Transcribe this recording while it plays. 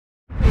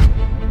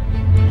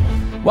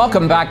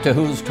Welcome back to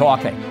Who's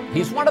Talking.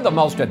 He's one of the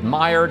most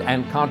admired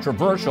and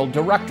controversial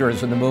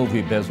directors in the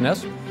movie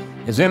business.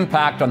 His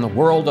impact on the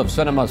world of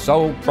cinema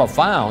so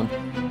profound,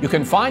 you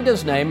can find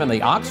his name in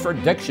the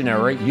Oxford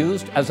Dictionary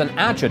used as an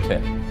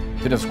adjective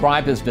to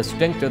describe his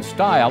distinctive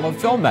style of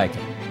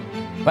filmmaking.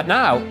 But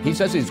now, he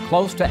says he's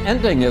close to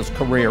ending his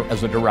career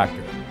as a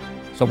director.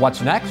 So what's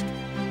next?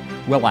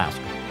 We'll ask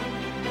him.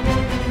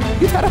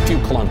 You've had a few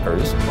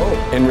clunkers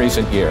in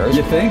recent years.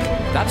 You think?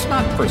 That's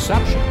not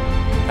perception.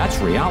 That's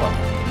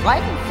reality.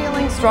 I'm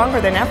feeling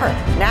stronger than ever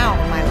now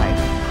in my life.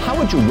 How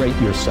would you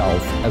rate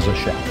yourself as a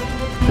chef?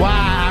 Why,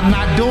 I'm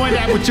not doing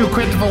that with you,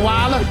 Christopher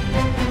Wilder.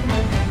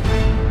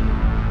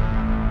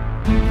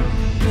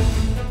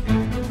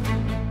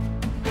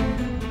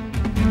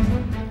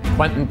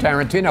 Quentin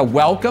Tarantino,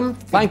 welcome.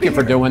 Thank you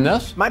for doing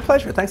this. My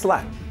pleasure. Thanks a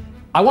lot.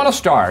 I want to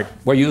start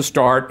where you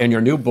start in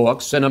your new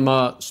book,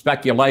 Cinema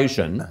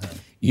Speculation.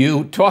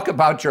 You talk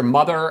about your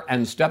mother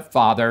and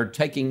stepfather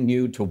taking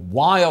you to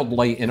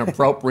wildly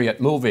inappropriate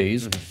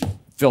movies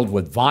filled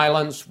with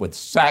violence, with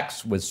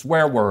sex, with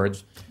swear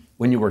words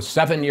when you were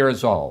 7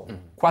 years old.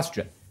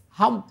 Question,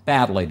 how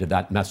badly did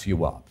that mess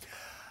you up?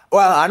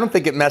 Well, I don't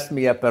think it messed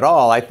me up at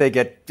all. I think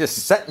it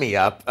just set me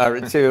up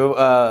to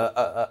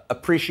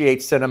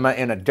appreciate cinema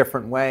in a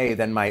different way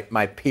than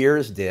my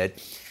peers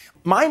did.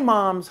 My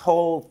mom's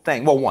whole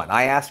thing, well, one,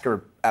 I asked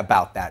her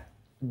about that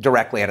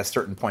directly at a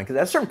certain point, because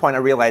at a certain point I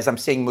realized I'm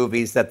seeing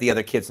movies that the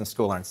other kids in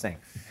school aren't seeing.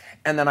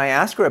 And then I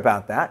asked her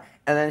about that,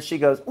 and then she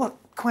goes, well,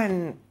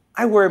 Quentin,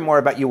 I worry more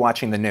about you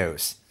watching the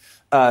news.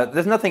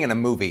 There's nothing in a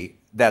movie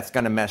that's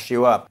going to mess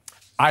you up.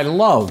 I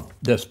love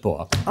this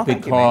book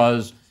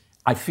because you,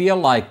 I feel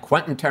like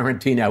Quentin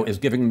Tarantino is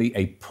giving me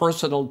a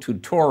personal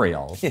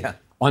tutorial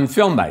on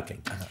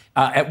filmmaking.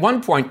 At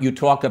one point, you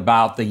talk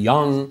about the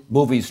young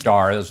movie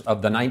stars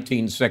of the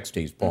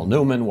 1960s, Paul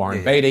Newman,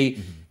 Warren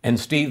Beatty, and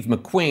Steve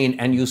McQueen,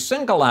 and you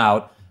single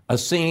out a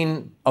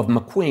scene of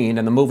McQueen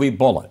in the movie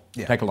Bullet.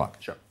 Take a look.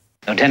 Sure.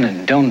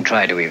 Lieutenant, don't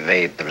try to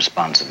evade the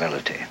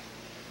responsibility.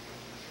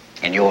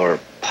 In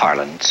your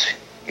parlance,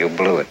 you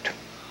blew it.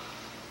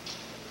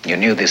 You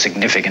knew the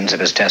significance of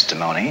his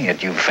testimony,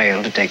 yet you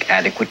failed to take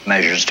adequate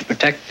measures to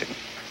protect him.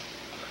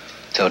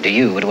 So to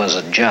you, it was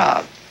a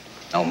job,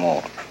 no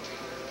more.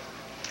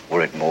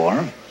 Were it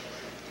more?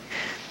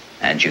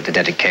 And you the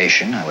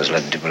dedication I was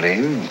led to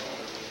believe?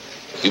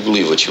 You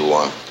believe what you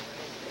want.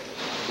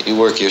 You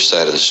work your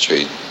side of the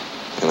street,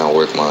 and I'll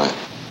work mine.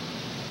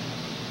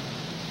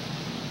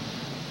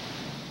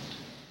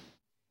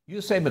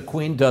 You say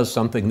McQueen does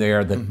something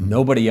there that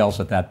nobody else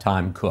at that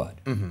time could.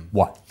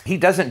 What? He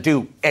doesn't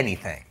do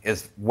anything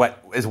is what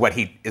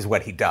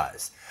he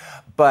does.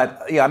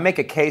 But I make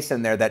a case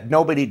in there that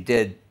nobody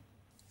did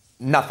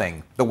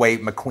nothing the way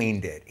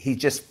McQueen did. He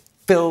just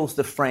fills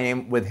the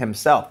frame with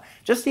himself.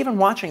 Just even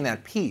watching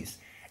that piece,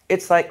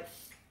 it's like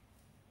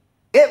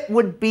it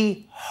would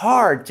be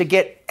hard to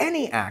get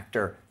any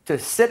actor to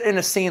sit in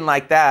a scene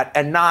like that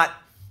and not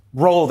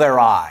roll their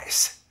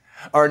eyes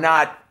or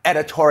not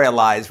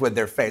editorialize with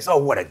their face. Oh,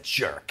 what a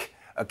jerk.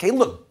 Okay,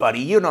 look, buddy,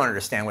 you don't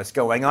understand what's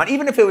going on.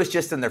 Even if it was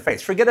just in their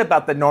face. Forget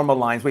about the normal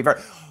lines we've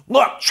heard.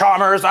 Look,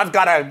 Chalmers, I've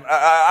got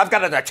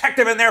a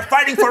detective in there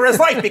fighting for his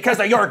life because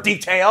of your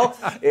detail.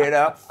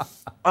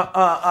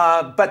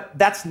 But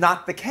that's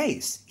not the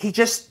case. He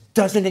just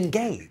doesn't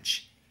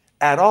engage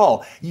at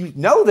all. You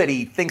know that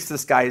he thinks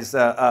this guy's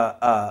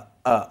a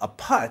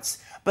putz,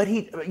 but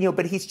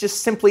he's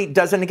just simply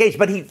doesn't engage.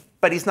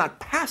 But he's not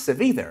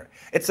passive either.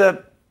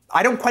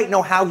 I don't quite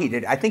know how he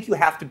did it. I think you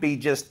have to be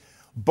just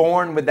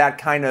born with that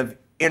kind of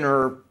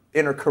inner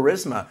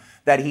charisma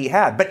that he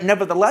had. But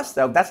nevertheless,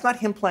 though, that's not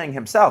him playing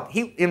himself.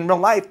 He, in real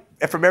life,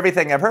 from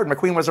everything I've heard,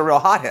 McQueen was a real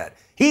hothead.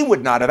 He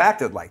would not have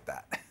acted like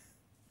that.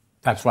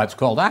 That's why it's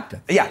called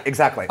acting. Yeah,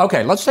 exactly.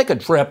 Okay, let's take a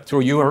trip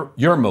through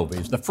your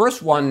movies. The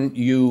first one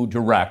you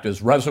direct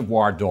is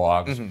Reservoir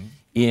Dogs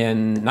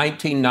in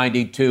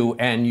 1992,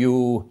 and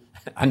you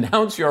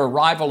announce your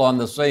arrival on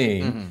the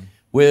scene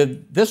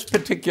with this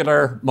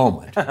particular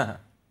moment. Well,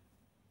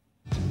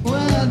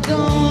 I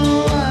don't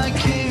know why I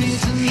came here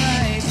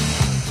tonight.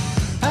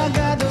 I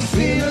got the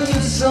feeling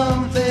that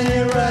something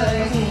ain't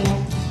right.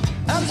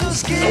 I'm so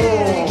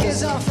scared in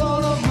case I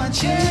fall off my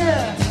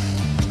chair.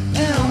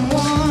 And I'm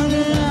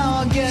wondering how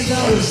I'll get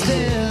down the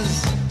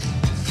stairs.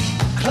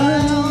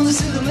 Clowns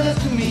to the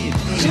left of me,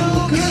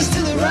 jokers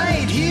to the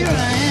right. Here I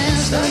am,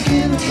 stuck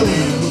in the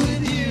middle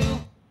with you.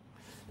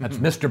 That's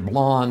Mr.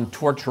 Blonde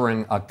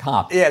torturing a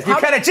cop. Yes, you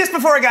cut it just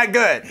before it got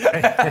good.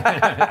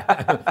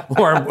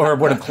 or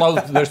would have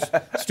closed this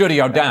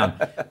studio down.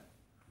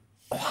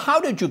 How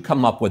did you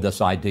come up with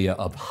this idea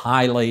of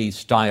highly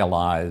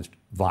stylized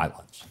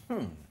violence?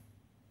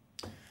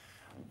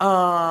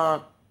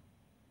 No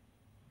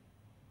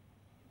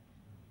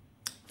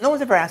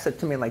one's ever asked it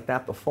to me like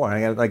that before.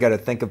 I got to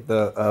think of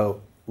the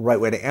right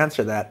way to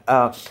answer that.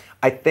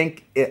 I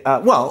think,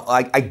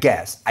 I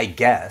guess, I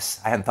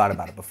hadn't thought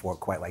about it before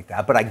quite like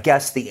that, but I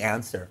guess the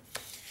answer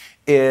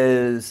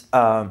is,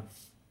 after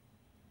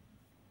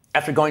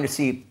going to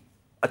see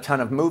a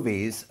ton of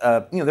movies,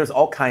 there's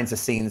all kinds of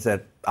scenes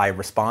that I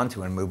respond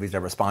to in movies. I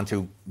respond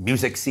to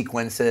music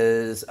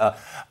sequences.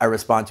 I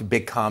respond to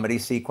big comedy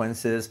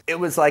sequences. It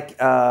was like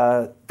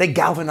they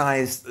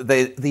galvanized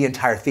the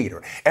entire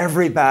theater.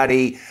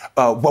 Everybody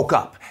woke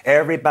up.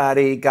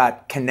 Everybody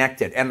got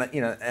connected.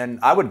 And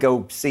I would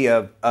go see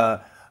a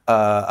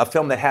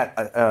film that had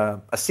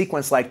a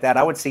sequence like that.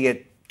 I would see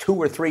it 2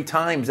 or 3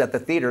 times at the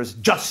theaters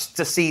just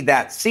to see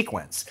that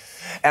sequence,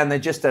 and then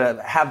just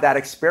to have that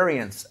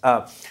experience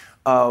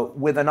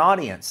with an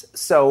audience.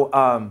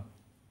 So,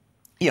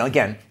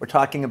 again, we're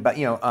talking about,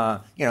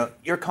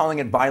 you're calling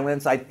it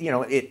violence.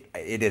 It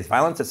is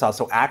violence. It's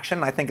also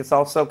action. I think it's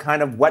also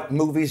kind of what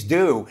movies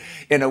do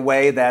in a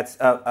way that's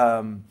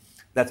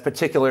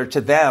particular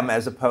to them,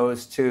 as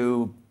opposed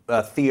to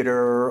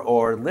theater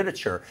or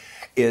literature,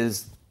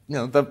 is,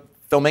 the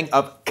filming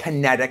of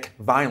kinetic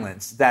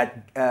violence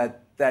that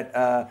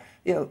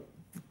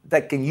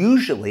can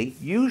usually,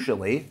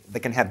 they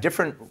can have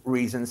different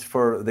reasons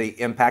for the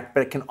impact,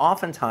 but it can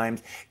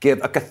oftentimes give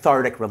a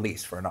cathartic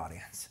release for an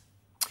audience.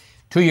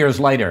 2 years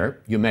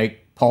later, you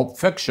make Pulp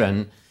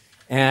Fiction,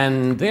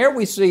 and there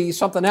we see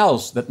something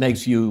else that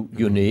makes you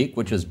unique,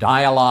 which is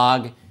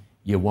dialogue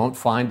you won't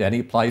find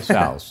anyplace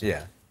else.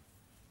 Yeah.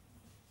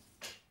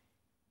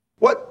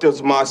 What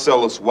does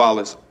Marcellus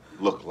Wallace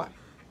look like?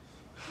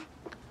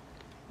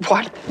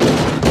 What?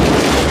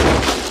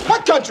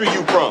 What country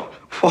you from?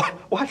 What?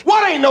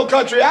 What ain't no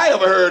country I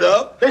ever heard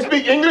of? They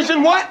speak English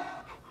and what?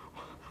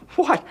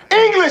 What?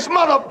 English,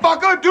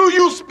 motherfucker! Do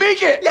you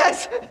speak it?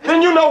 Yes.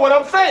 Then you know what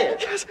I'm saying.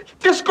 Yes.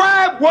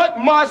 Describe what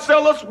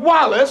Marcellus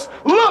Wallace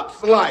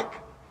looks like.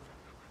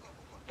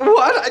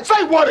 What?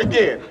 Say what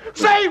again?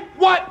 Say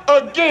what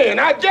again?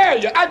 I dare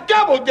you. I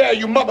double dare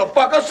you,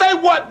 motherfucker. Say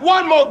what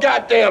one more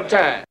goddamn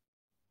time.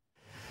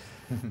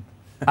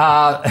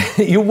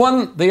 You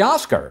won the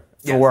Oscar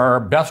for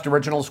Best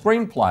Original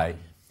Screenplay.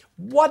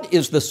 What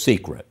is the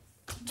secret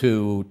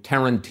to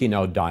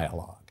Tarantino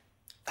dialogue?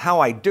 How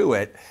I do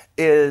it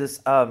is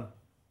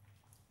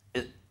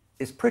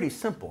pretty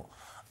simple.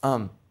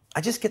 I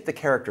just get the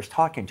characters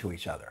talking to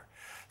each other.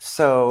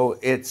 So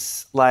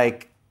it's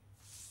like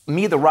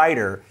me, the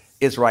writer,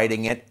 is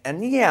writing it,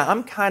 and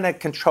I'm kind of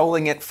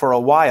controlling it for a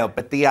while,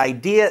 but the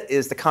idea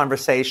is the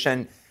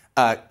conversation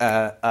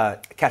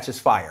catches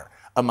fire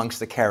amongst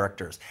the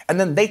characters, and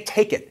then they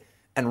take it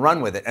and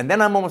run with it, and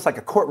then I'm almost like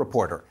a court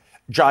reporter,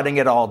 jotting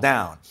it all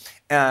down,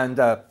 and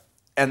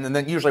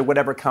then usually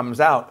whatever comes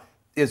out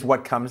is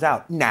what comes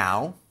out.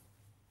 Now,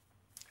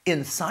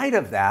 inside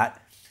of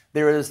that,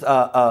 there is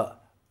a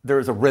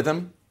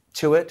rhythm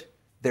to it.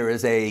 There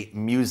is a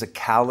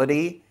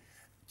musicality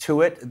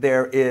to it.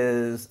 There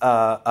is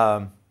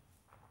a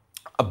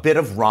bit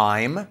of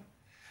rhyme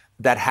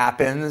that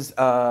happens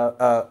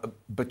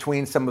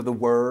between some of the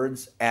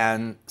words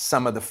and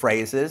some of the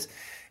phrases.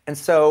 And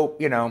so,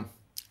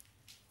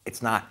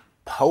 it's not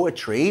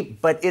poetry,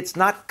 but it's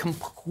not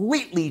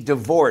completely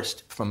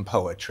divorced from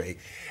poetry.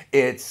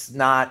 It's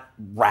not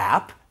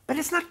rap, but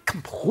it's not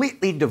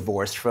completely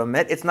divorced from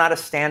it. It's not a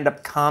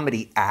stand-up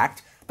comedy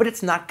act, but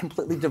it's not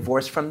completely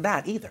divorced from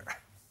that either.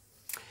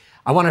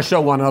 I want to show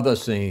one other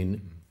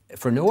scene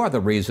for no other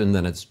reason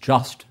than it's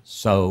just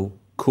so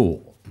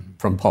cool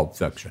from Pulp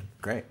Fiction.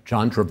 Great.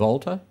 John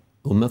Travolta,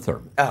 Uma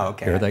Thurman. Oh,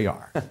 okay. Here they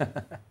are. They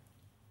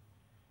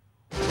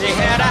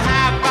had a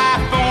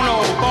high-fi phone,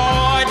 oh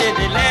boy, did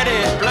they let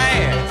it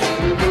blast.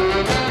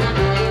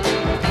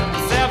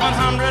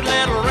 700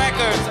 little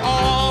records,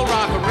 all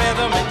rock,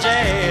 rhythm, and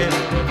jazz.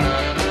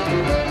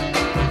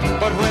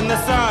 But when the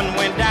sun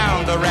went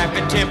down, the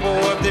rapid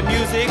tempo of the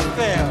music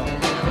fell.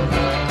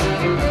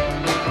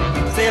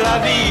 C'est la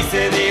vie,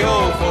 say the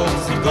old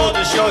folks. It goes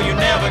to show you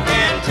never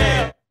can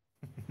tell.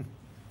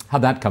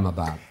 How'd that come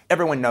about?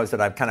 Everyone knows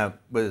that I kind of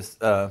was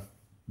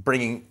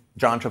bringing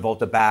John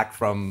Travolta back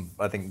from,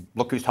 I think,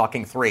 Look Who's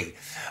Talking 3,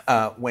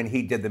 when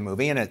he did the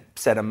movie, and it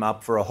set him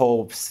up for a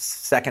whole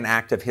second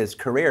act of his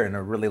career, and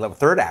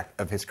third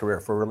act of his career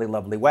for a really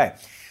lovely way.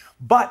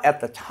 But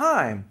at the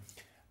time,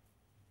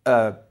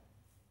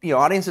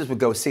 audiences would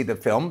go see the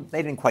film.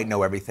 They didn't quite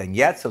know everything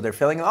yet, so they're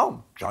feeling,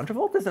 oh, John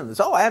Travolta's in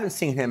this. Oh, I haven't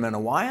seen him in a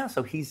while,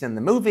 so he's in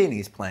the movie, and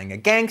he's playing a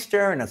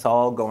gangster, and it's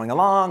all going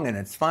along, and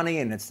it's funny,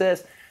 and it's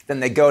this. Then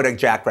they go to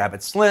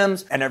Jackrabbit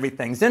Slim's, and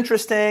everything's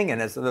interesting,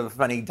 and it's a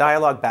funny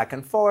dialogue back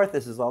and forth.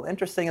 This is all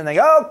interesting, and they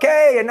go,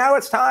 okay, and now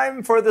it's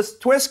time for this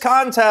twist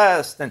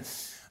contest. And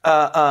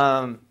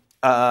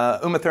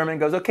Uma Thurman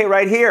goes, okay,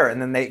 right here.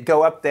 And then they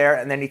go up there,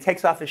 and then he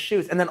takes off his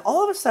shoes. And then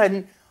all of a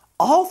sudden,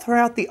 all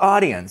throughout the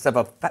audience of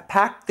a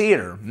packed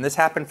theater, and this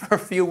happened for a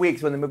few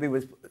weeks when the movie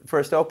was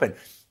first opened,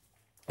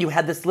 you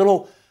had this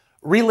little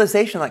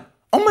realization like,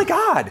 oh my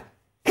God,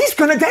 he's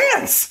going to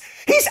dance.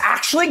 He's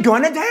actually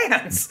going to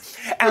dance.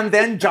 And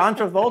then John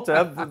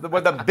Travolta,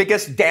 one of the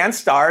biggest dance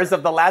stars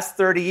of the last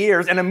 30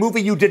 years, in a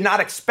movie you did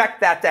not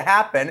expect that to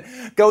happen,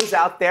 goes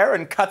out there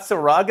and cuts a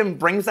rug and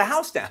brings the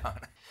house down.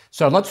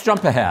 So let's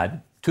jump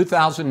ahead.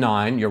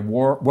 2009, your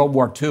World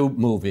War II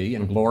movie,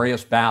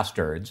 Inglourious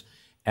Bastards.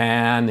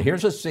 And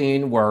here's a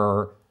scene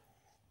where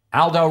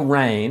Aldo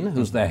Raine,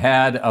 who's the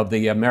head of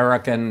the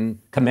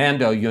American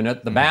commando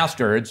unit, the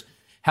Bastards,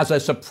 has a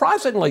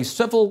surprisingly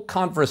civil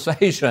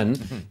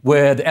conversation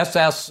with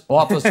SS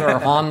officer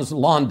Hans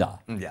Landa.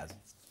 Yes.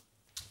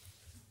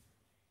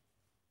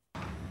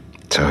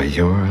 So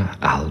you're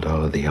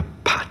Aldo the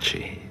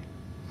Apache.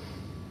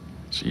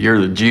 So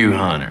you're the Jew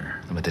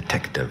hunter. I'm a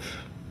detective.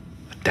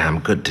 A damn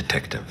good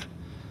detective.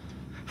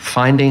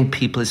 Finding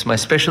people is my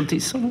specialty,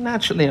 so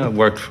naturally I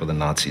worked for the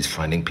Nazis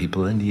finding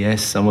people, and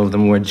yes, some of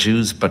them were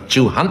Jews, but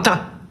Jew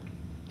hunter?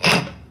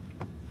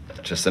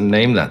 Just a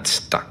name that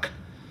stuck.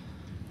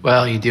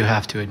 Well, you do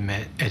have to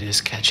admit, it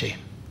is catchy.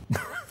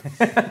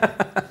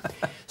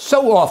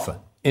 So often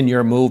in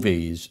your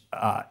movies,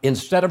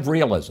 instead of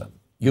realism,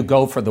 you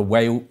go for the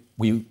way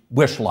we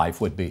wish life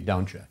would be,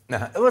 don't you?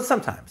 Well,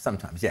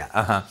 sometimes,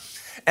 yeah.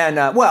 And,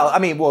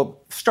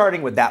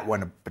 starting with that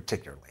one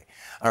particularly,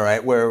 all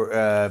right,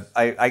 where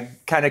I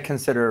kind of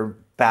consider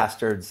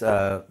Bastards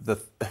the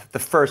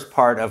first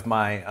part of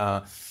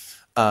my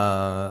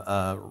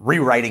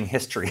rewriting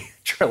history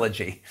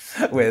trilogy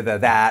with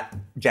that,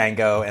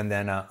 Django, and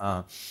then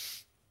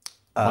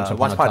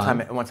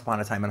Once Upon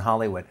a Time in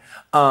Hollywood.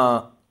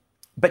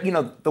 But, you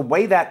know, the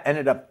way that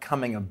ended up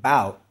coming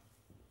about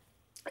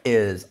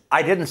is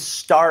I didn't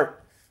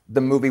start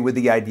the movie with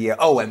the idea,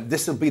 and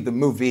this will be the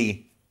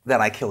movie that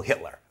I kill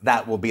Hitler.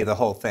 That will be the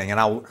whole thing, and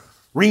I'll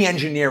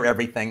re-engineer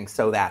everything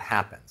so that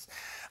happens.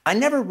 I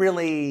never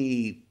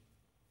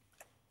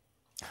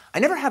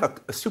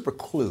have a super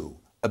clue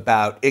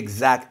about I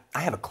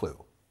have a clue.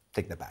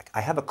 Take that back.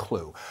 I have a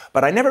clue.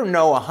 But I never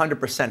know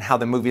 100% how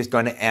the movie is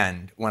going to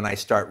end when I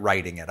start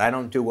writing it. I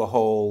don't do a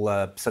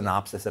whole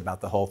synopsis about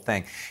the whole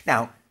thing.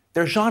 Now,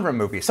 they're genre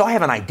movies, so I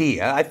have an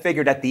idea. I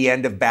figured at the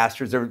end of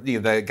Bastards,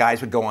 the guys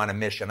would go on a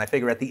mission. I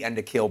figure at the end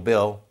of Kill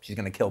Bill, she's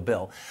going to kill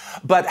Bill.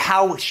 But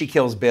how she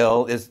kills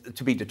Bill is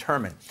to be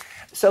determined.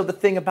 So the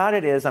thing about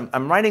it is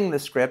I'm writing the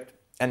script,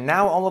 and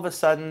now all of a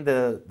sudden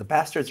the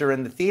Bastards are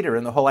in the theater,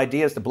 and the whole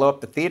idea is to blow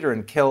up the theater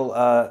and kill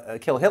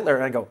Hitler.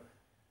 And I go,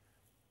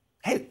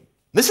 hey,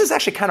 this is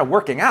actually kind of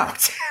working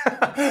out.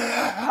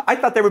 I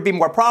thought there would be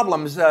more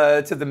problems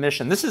to the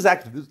mission.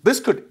 This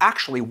could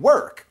actually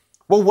work.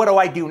 Well, what do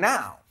I do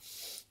now?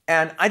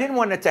 And I didn't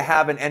want it to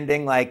have an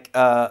ending like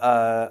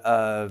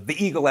The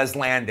Eagle Has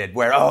Landed,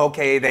 where,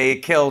 they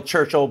kill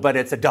Churchill, but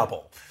it's a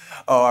double.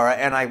 So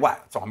I'm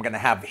going to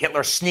have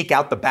Hitler sneak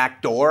out the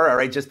back door, all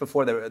right, just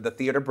before the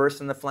theater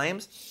bursts into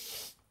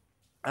flames?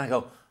 And I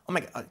go, oh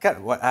my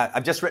God,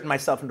 I've just written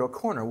myself into a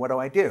corner. What do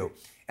I do?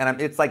 And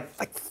it's like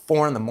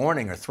 4 in the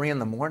morning or 3 in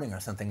the morning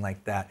or something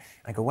like that.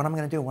 And I go, what am I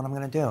going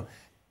to do?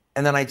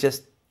 And then I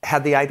just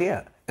had the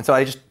idea. And so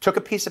I just took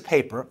a piece of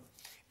paper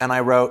and I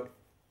wrote,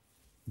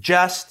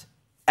 just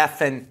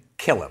effing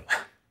kill him.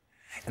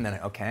 And then,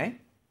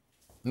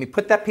 let me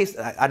put that piece,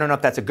 I don't know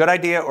if that's a good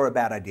idea or a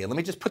bad idea. Let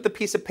me just put the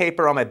piece of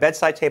paper on my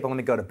bedside table when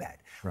I go to bed.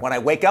 Right. When I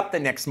wake up the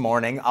next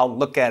morning, I'll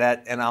look at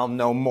it and I'll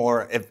know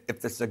more if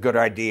this is a good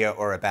idea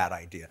or a bad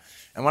idea.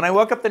 And when I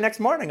woke up the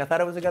next morning, I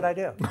thought it was a good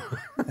idea.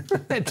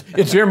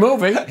 It's your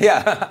movie.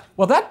 Yeah.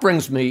 Well, that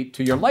brings me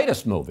to your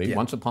latest movie,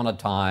 Once Upon a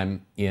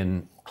Time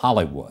in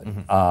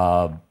Hollywood,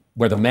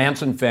 where the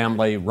Manson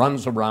family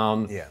runs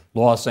around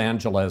Los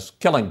Angeles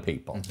killing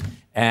people.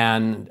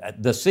 And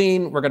the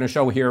scene we're going to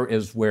show here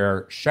is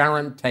where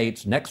Sharon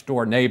Tate's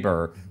next-door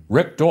neighbor,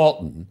 Rick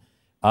Dalton,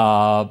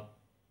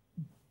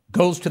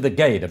 goes to the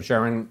gate of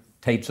Sharon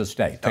Tate's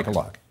estate. Take a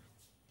look.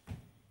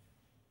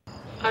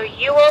 Are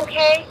you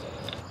okay?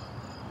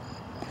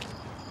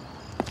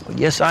 Well,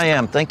 yes, I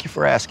am. Thank you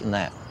for asking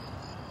that.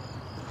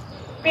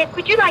 Rick,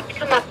 would you like to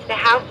come up to the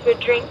house for a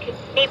drink and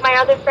meet my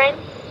other friends?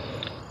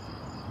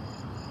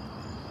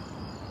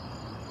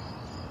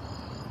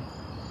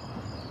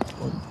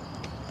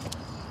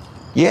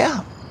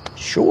 Yeah,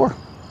 sure.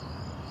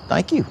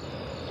 Thank you.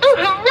 Oh,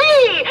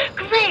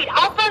 hooray! Great,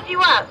 I'll buzz you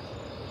up.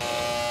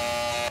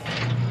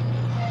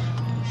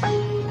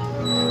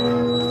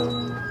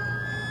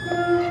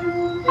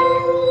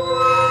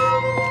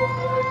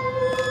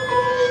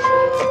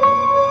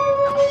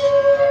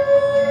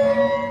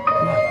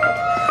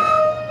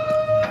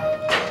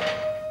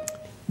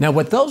 Now,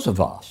 what those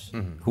of us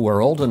who are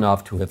old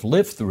enough to have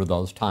lived through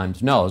those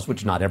times knows,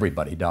 which not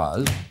everybody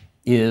does,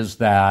 is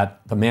that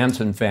the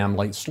Manson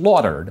family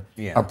slaughtered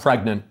a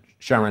pregnant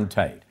Sharon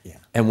Tate. Yeah.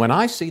 And when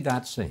I see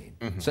that scene,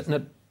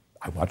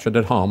 I watch it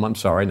at home, I'm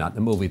sorry, not in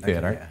the movie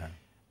theater,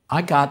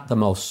 I got the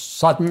most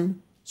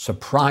sudden,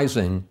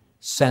 surprising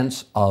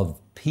sense of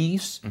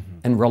peace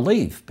and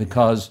relief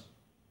because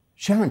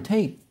Sharon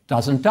Tate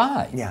doesn't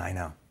die. Yeah, I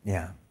know,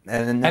 yeah.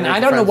 And I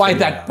don't know why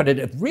but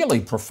it really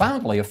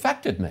profoundly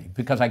affected me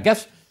because I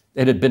guess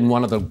it had been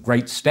one of the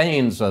great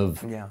stains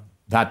of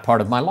that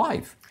part of my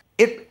life.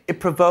 It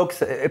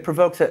provokes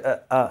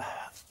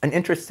an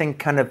interesting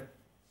kind of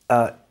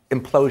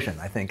implosion,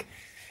 I think,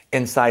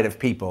 inside of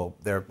people,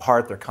 their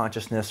heart, their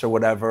consciousness, or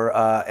whatever,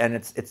 and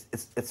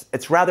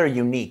it's rather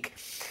unique,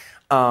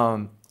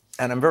 and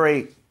I'm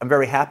very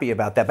happy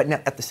about that. But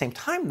at the same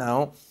time,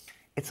 though,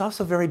 it's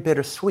also very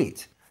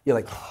bittersweet. You're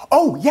like,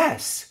 oh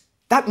yes,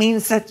 that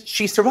means that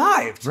she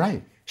survived.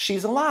 Right.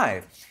 She's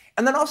alive.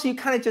 And then also you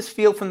kind of just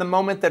feel from the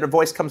moment that her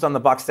voice comes on the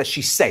box that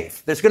she's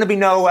safe. There's going to be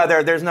no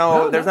other, there's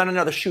not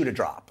another shoe to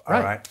drop.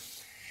 All right.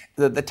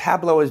 The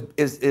tableau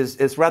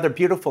is rather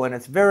beautiful, and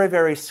it's very,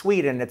 very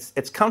sweet, and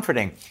it's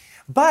comforting.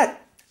 But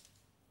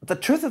the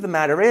truth of the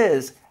matter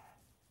is,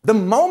 the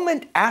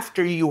moment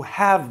after you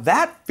have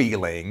that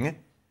feeling,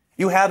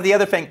 you have the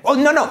other thing. Oh,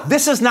 no,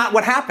 this is not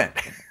what happened.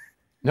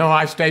 No,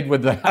 I stayed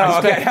with the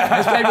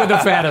I stayed with the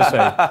fantasy.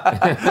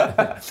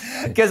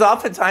 Because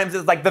oftentimes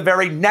it's like the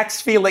very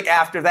next feeling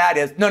after that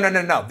is, no,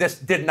 this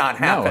did not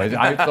happen. No,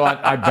 I thought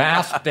I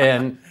basked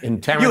in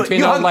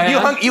Tarantino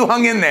land. You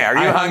hung in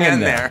there. You hung in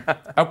there.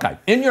 Okay.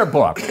 In your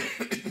book,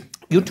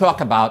 you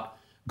talk about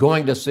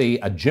going to see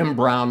a Jim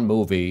Brown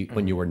movie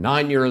when you were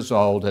 9 years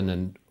old in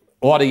an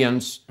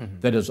audience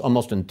that is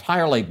almost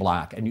entirely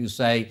black, and you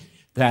say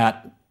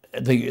that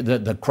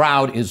the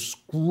crowd is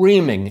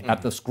screaming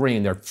at the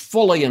screen. They're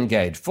fully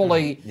engaged,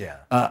 fully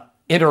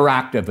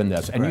interactive in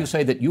this. And you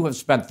say that you have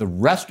spent the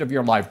rest of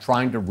your life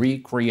trying to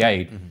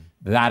recreate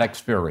that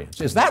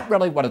experience. Is that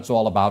really what it's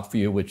all about for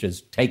you, which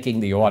is taking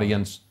the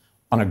audience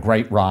on a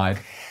great ride?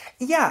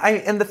 Yeah,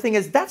 and the thing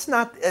is, that's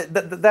not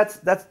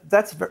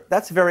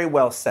that's very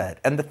well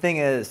said. And the thing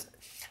is,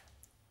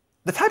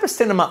 the type of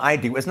cinema I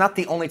do is not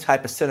the only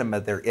type of cinema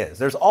there is.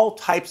 There's all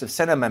types of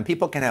cinema, and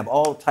people can have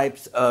all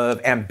types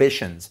of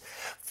ambitions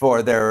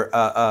for their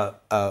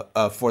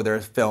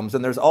films,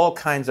 and there's all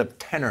kinds of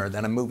tenor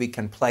that a movie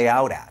can play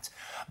out at.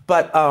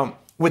 But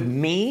with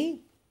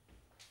me,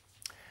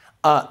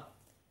 it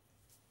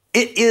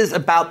is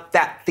about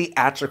that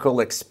theatrical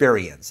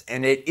experience,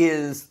 and it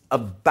is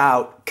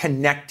about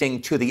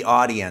connecting to the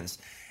audience.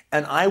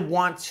 And I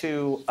want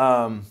to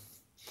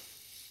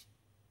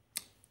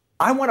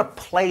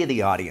play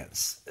the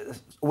audience.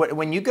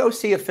 When you go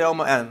see a film,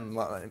 and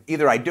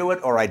either I do it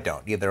or I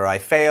don't. Either I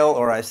fail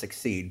or I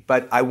succeed.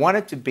 But I want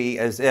it to be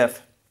as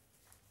if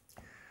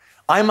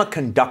I'm a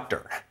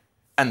conductor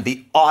and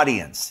the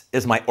audience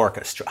is my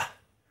orchestra.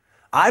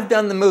 I've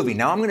done the movie.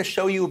 Now I'm going to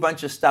show you a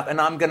bunch of stuff,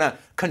 and I'm going to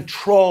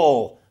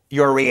control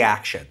your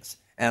reactions,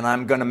 and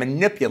I'm going to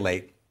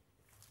manipulate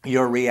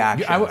your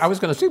reactions. I was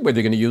going to see whether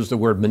you're going to use the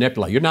word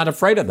manipulate. You're not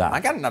afraid of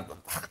that.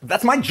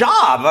 That's my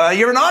job.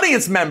 You're an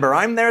audience member.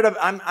 I'm there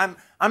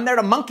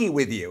to monkey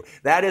with you.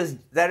 That is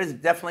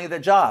definitely the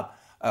job.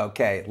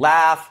 Okay,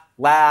 laugh.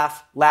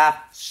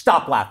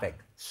 Stop laughing.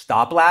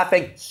 Stop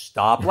laughing.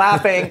 Stop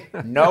laughing.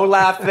 No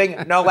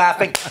laughing. No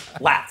laughing.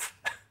 Laugh.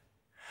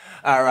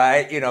 All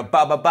right,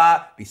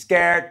 Be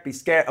scared.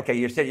 Okay,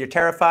 you're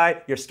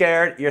terrified. You're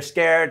scared.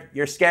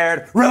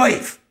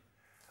 Relief,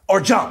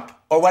 or jump,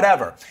 or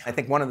whatever. I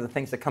think one of the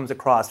things that comes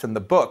across in the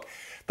book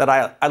that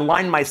I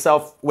align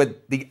myself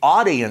with the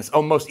audience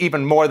almost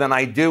even more than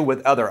I do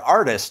with other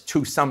artists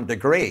to some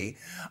degree.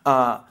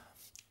 That's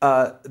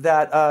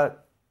a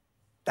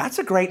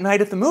great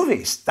night at the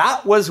movies.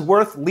 That was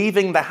worth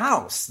leaving the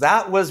house.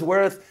 That was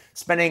worth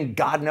spending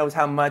God knows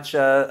how much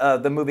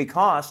the movie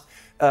cost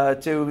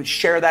to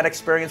share that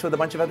experience with a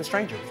bunch of other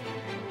strangers.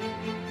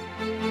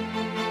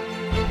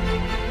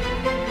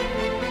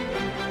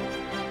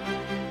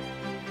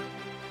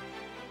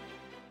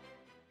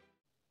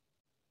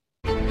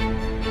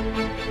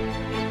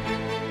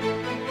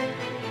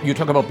 You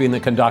talk about being the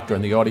conductor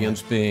and the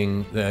audience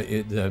being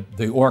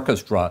the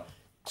orchestra.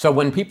 So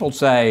when people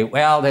say,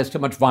 well, there's too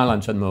much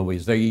violence in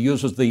movies, they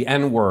use the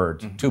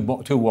N-word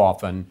too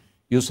often,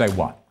 you say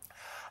what?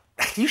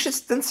 You should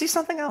then see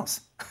something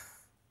else.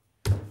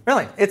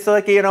 Really. It's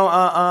like, if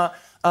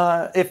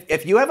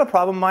you have a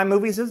problem with my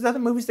movies, there's other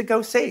movies to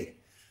go see.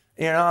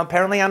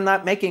 Apparently I'm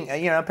not making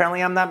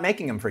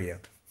them for you.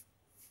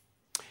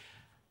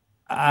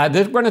 We're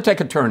going to take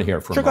a turn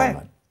here for a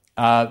moment.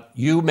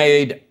 You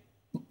made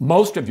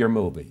most of your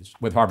movies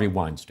with Harvey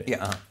Weinstein.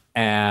 Yeah.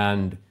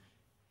 And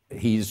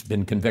he's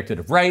been convicted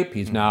of rape.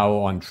 He's now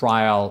on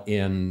trial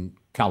in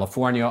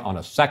California on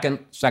a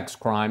second sex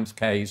crimes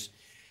case.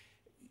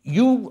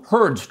 You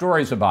heard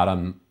stories about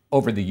him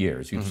over the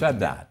years. You've said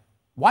that.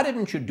 Why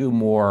didn't you do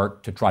more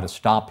to try to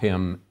stop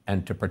him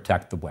and to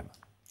protect the women?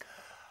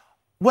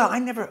 Well, I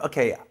never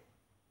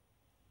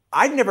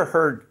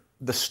heard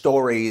the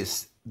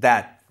stories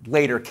that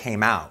later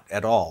came out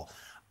at all.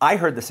 I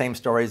heard the same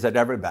stories that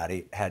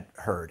everybody had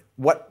heard.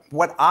 What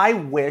I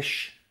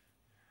wish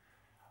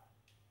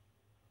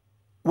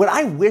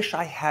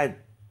I had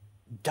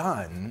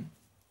done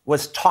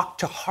was talk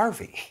to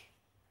Harvey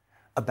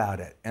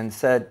about it and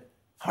said,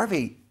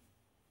 Harvey,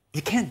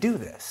 you can't do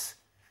this.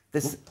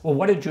 Well,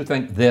 what did you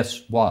think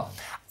this was?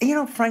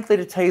 Frankly,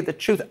 to tell you the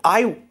truth,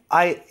 I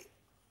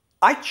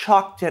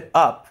chalked it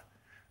up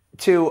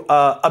to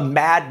a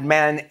Mad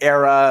Men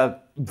era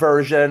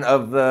version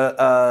of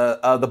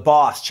the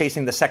boss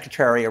chasing the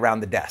secretary around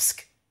the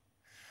desk.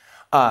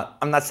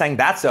 I'm not saying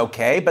that's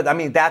okay, but I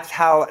mean that's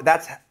how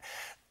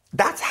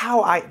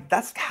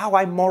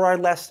I more or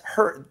less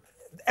heard.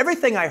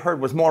 Everything I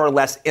heard was more or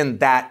less in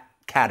that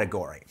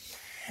category.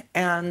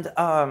 And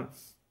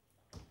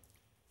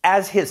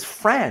as his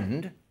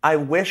friend, I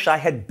wish I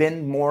had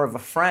been more of a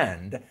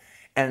friend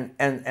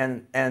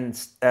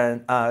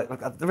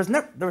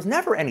there was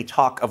never any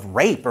talk of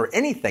rape or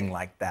anything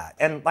like that.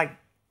 And like,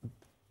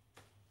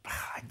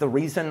 the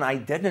reason I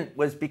didn't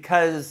was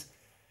because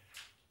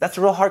that's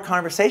a real hard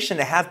conversation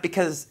to have,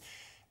 because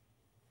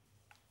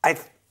I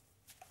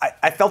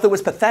felt it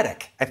was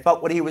pathetic. I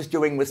felt what he was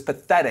doing was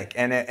pathetic,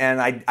 and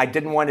I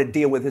didn't want to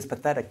deal with his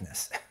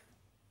patheticness.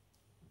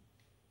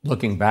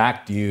 Looking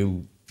back, do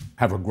you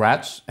have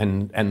regrets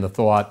and the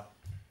thought?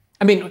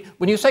 I mean,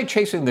 when you say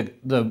chasing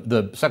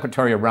the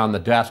secretary around the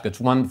desk, it's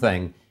one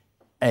thing.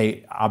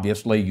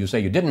 Obviously, you say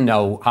you didn't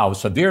know how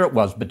severe it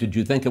was, but did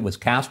you think it was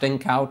casting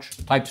couch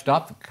type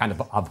stuff, kind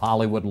of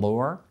Hollywood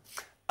lore?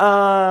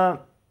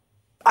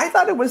 I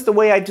thought it was the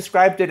way I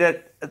described it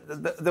at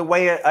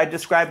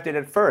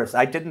first.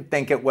 I didn't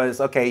think it was,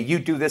 okay, you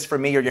do this for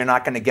me or you're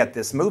not going to get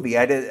this movie.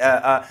 And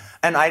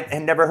I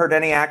had never heard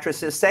any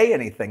actresses say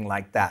anything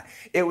like that.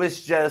 It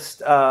was just,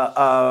 just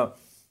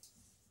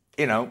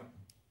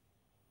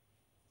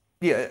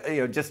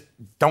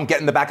don't get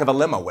in the back of a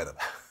limo with him.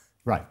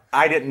 Right.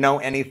 I didn't know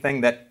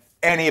anything that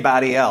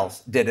anybody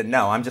else didn't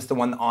know. I'm just the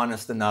one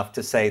honest enough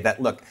to say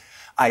that, look,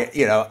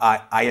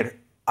 I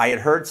had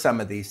heard some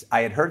of these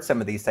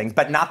things,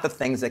 but not the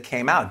things that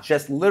came out.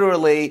 Just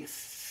literally,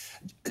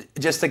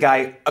 just a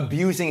guy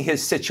abusing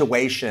his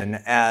situation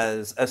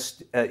as a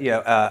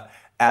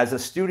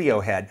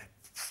studio head.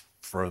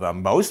 For the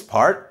most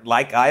part,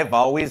 like I've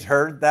always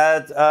heard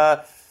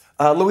that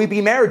Louis B.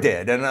 Mayer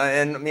did,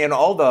 and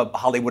all the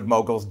Hollywood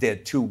moguls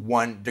did to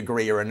one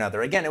degree or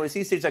another. Again, it was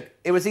easy to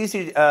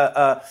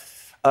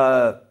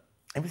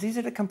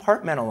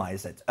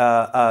compartmentalize it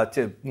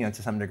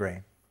to some degree.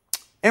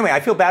 Anyway,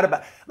 I feel bad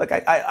about. Look,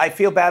 I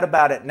feel bad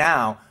about it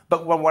now.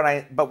 But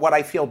what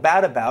I feel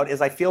bad about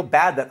is I feel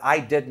bad that I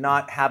did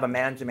not have a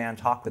man-to-man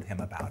talk with him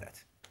about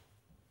it.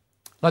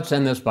 Let's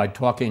end this by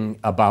talking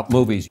about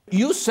movies.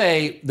 You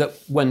say that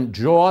when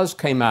Jaws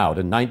came out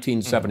in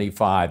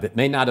 1975, it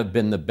may not have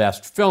been the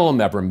best film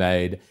ever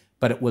made,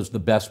 but it was the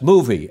best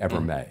movie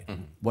ever made.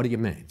 What do you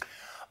mean?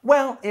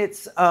 Well,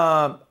 it's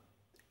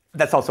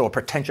that's also a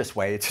pretentious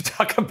way to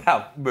talk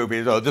about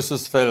movies. Oh, this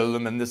is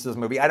film and this is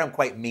movie. I don't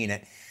quite mean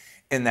it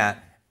in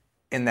that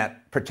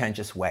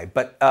pretentious way.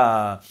 But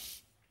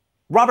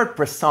Robert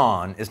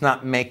Bresson is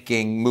not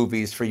making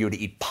movies for you to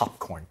eat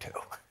popcorn to.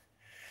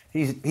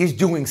 He's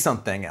doing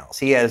something else.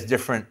 He has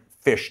different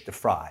fish to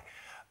fry.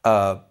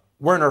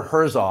 Werner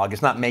Herzog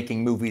is not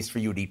making movies for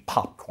you to eat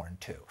popcorn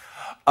to.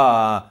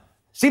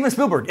 Steven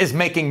Spielberg is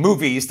making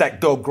movies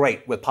that go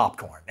great with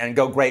popcorn and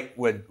go great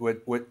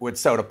with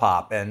soda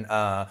pop and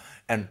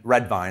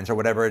red vines or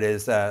whatever it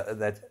is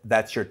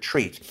that's your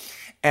treat.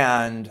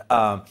 And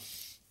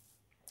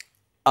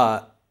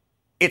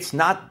it's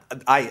not.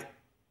 I've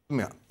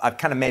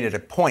kind of made it a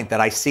point that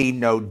I see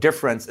no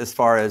difference as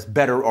far as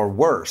better or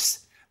worse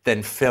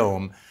than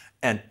film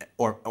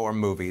or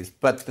movies.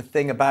 But the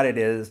thing about it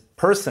is,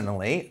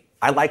 personally,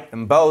 I like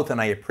them both and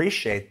I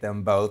appreciate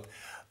them both.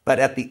 But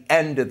at the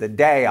end of the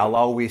day, I'll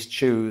always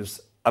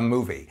choose a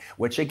movie,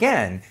 which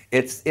again,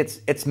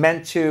 it's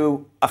meant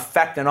to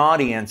affect an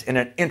audience in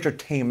an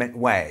entertainment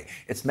way.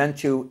 It's meant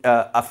to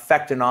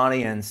affect an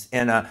audience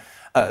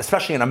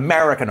especially an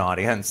American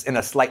audience, in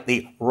a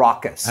slightly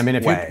raucous way. I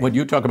mean, when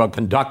you talk about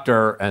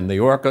conductor and the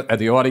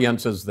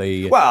audience is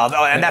the... Well,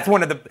 and that's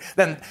one of the...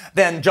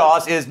 Then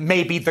Jaws is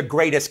maybe the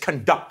greatest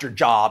conductor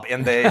job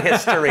in the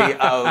history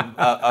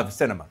of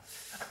cinema.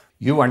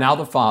 You are now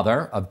the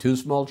father of two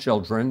small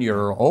children.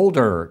 Your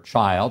older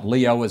child,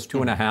 Leo, is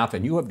 2.5,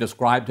 and you have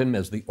described him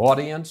as the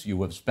audience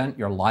you have spent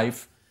your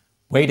life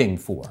waiting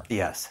for.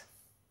 Yes.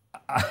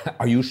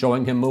 Are you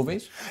showing him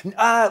movies?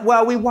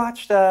 Well, we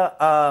watched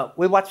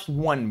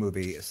one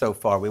movie so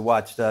far. We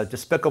watched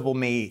Despicable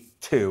Me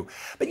 2.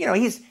 But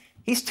he's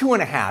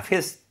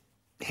 2.5.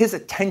 His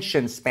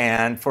attention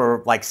span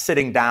for like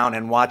sitting down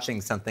and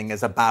watching something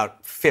is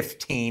about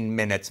 15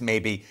 minutes,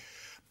 maybe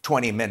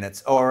 20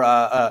 minutes.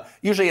 Or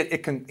usually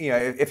it can,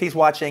 if he's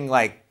watching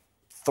like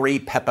 3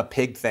 Peppa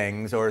Pig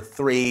things or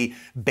 3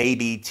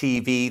 baby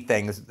TV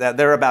things,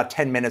 they're about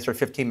 10 minutes or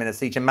 15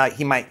 minutes each. And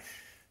he might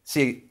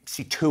see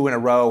 2 in a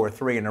row or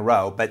 3 in a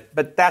row, but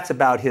that's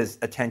about his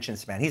attention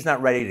span. He's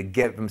not ready to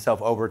give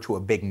himself over to a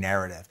big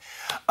narrative.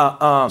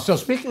 So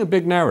speaking of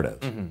big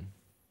narrative,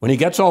 when he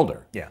gets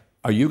older,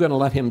 are you going to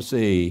let him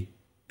see,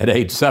 at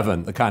age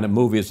 7, the kind of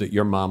movies that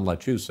your mom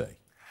let you see?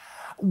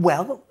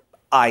 Well,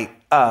 I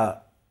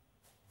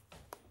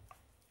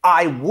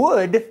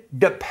would,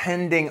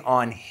 depending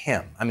on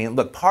him. I mean,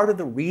 look, part of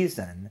the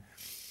reason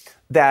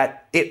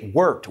that it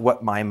worked,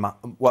 what my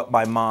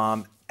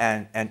mom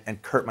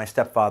and Kurt, my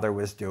stepfather,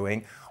 was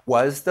doing,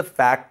 was the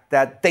fact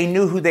that they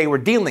knew who they were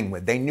dealing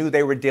with. They knew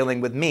they were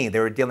dealing with me. They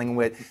were dealing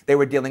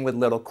with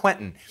little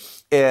Quentin.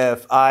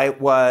 if I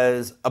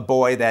was a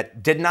boy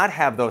that did not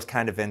have those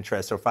kind of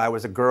interests, or if I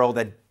was a girl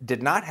that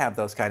did not have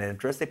those kind of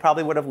interests, they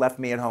probably would have left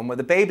me at home with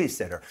a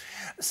babysitter.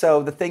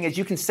 So the thing is,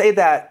 you can say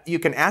that, you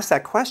can ask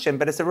that question,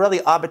 but it's a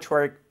really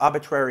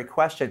arbitrary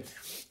question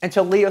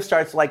until Leo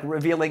starts like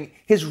revealing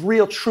his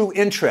real true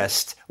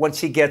interest once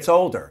he gets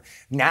older.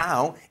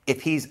 Now,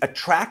 if he's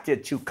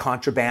attracted to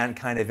contraband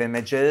kind of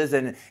images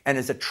and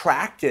is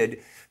attracted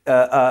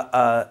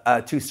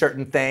to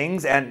certain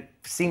things and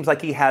seems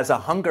like he has a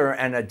hunger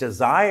and a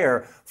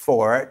desire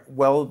for it,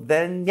 well,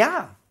 then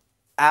yeah,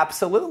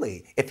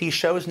 absolutely. If he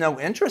shows no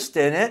interest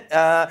in it,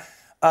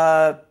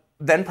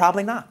 then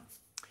probably not.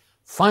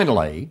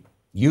 Finally,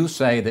 you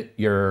say that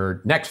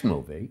your next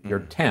movie, your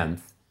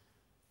 10th,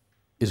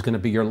 is going to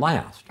be your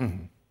last.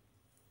 Mm-hmm.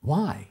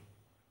 Why?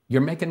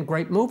 You're making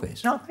great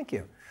movies. No, thank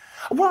you.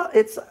 Well,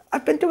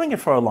 I've been doing it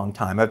for a long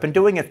time. I've been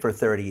doing it for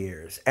 30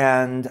 years.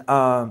 And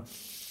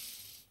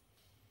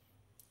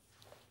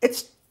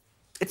it's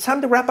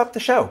time to wrap up the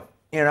show.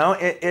 You know,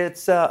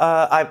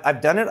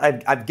 I've done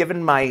it. I've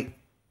given my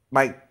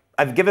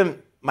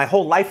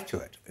whole life to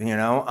it. You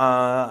know,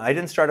 I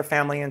didn't start a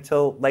family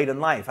until late in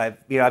life.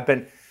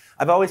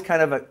 I've always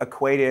kind of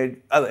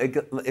equated,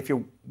 if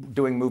you're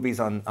doing movies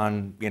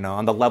on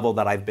the level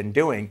that I've been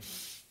doing,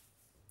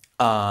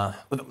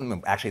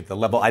 actually the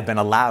level I've been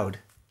allowed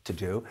to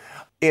do,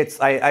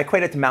 I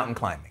equate it to mountain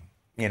climbing.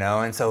 You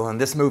know, and so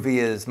this movie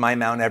is my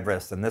Mount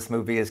Everest, and this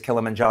movie is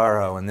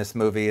Kilimanjaro, and this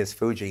movie is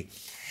Fuji,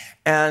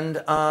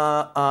 and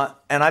I've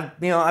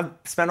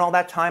spent all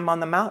that time on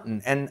the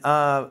mountain, and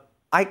I'm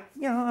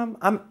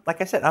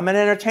like I said, I'm an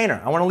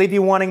entertainer. I want to leave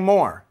you wanting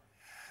more,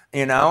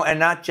 you know, and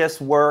not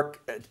just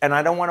work. And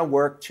I don't want to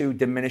work to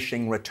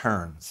diminishing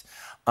returns.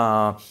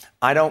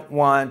 I don't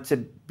want to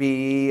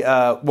be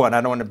I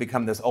don't want to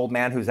become this old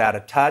man who's out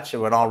of touch.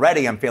 When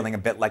already I'm feeling a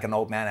bit like an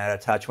old man out of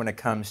touch when it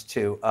comes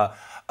to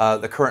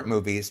the current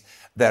movies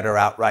that are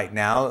out right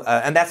now.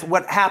 And that's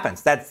what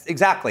happens. That's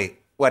exactly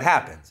what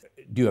happens.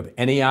 Do you have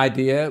any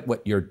idea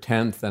what your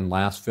 10th and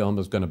last film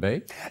is going to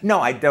be?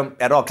 No, I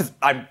don't at all, because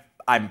I'm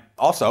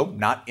also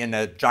not in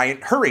a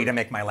giant hurry to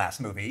make my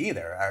last movie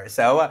either.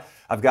 So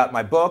I've got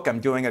my book, I'm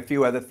doing a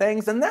few other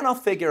things, and then I'll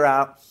figure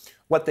out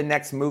what the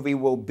next movie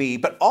will be.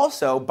 But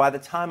also, by the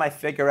time I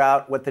figure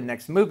out what the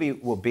next movie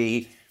will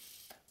be,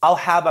 I'll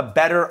have a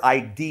better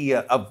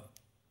idea of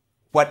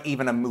what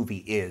even a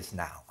movie is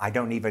now.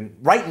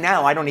 Right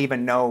now, I don't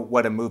even know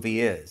what a movie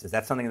is. Is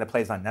that something that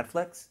plays on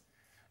Netflix?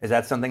 Is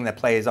that something that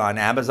plays on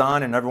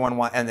Amazon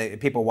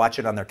and people watch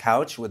it on their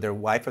couch with their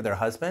wife or their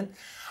husband?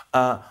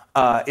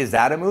 Is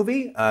that a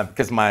movie?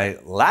 Because my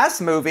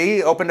last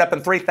movie opened up in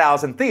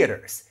 3,000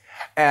 theaters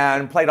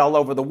and played all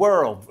over the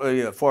world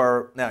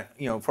for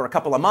a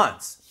couple of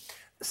months.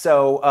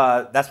 So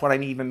that's what I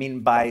even mean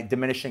by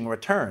diminishing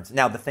returns.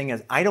 Now, the thing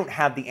is, I don't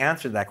have the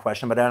answer to that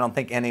question, but I don't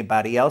think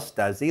anybody else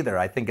does either.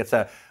 I think it's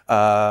a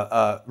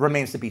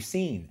remains to be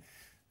seen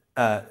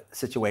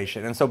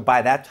situation. And so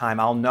by that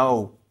time, I'll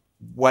know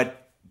what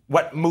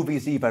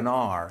movies even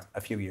are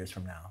a few years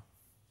from now.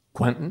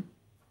 Quentin,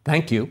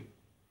 thank you.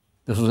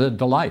 This was a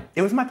delight.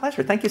 It was my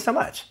pleasure. Thank you so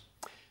much.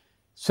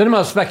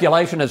 Cinema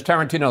Speculation is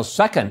Tarantino's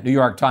second New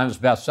York Times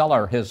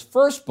bestseller. His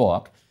first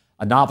book,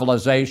 a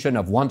novelization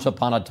of Once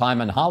Upon a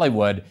Time in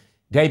Hollywood,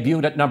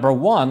 debuted at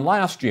 #1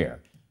 last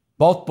year.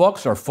 Both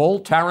books are full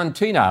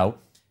Tarantino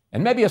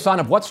and maybe a sign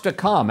of what's to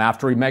come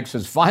after he makes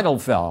his final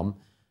film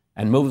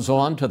and moves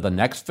on to the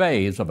next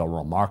phase of a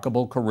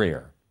remarkable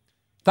career.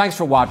 Thanks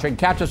for watching.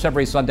 Catch us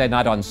every Sunday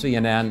night on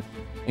CNN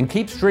and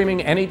keep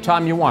streaming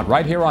anytime you want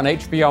right here on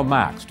HBO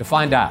Max to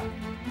find out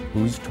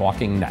who's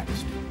talking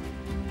next.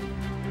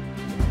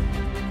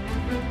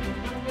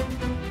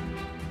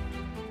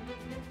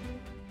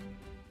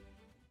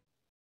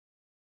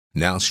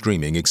 Now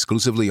streaming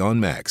exclusively on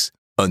Max,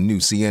 a new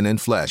CNN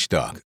Flash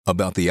doc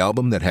about the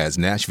album that has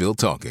Nashville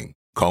talking,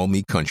 Call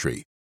Me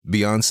Country,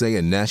 Beyoncé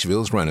and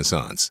Nashville's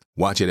Renaissance.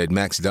 Watch it at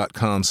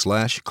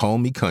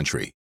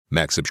max.com/callmecountry.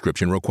 Max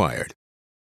subscription required.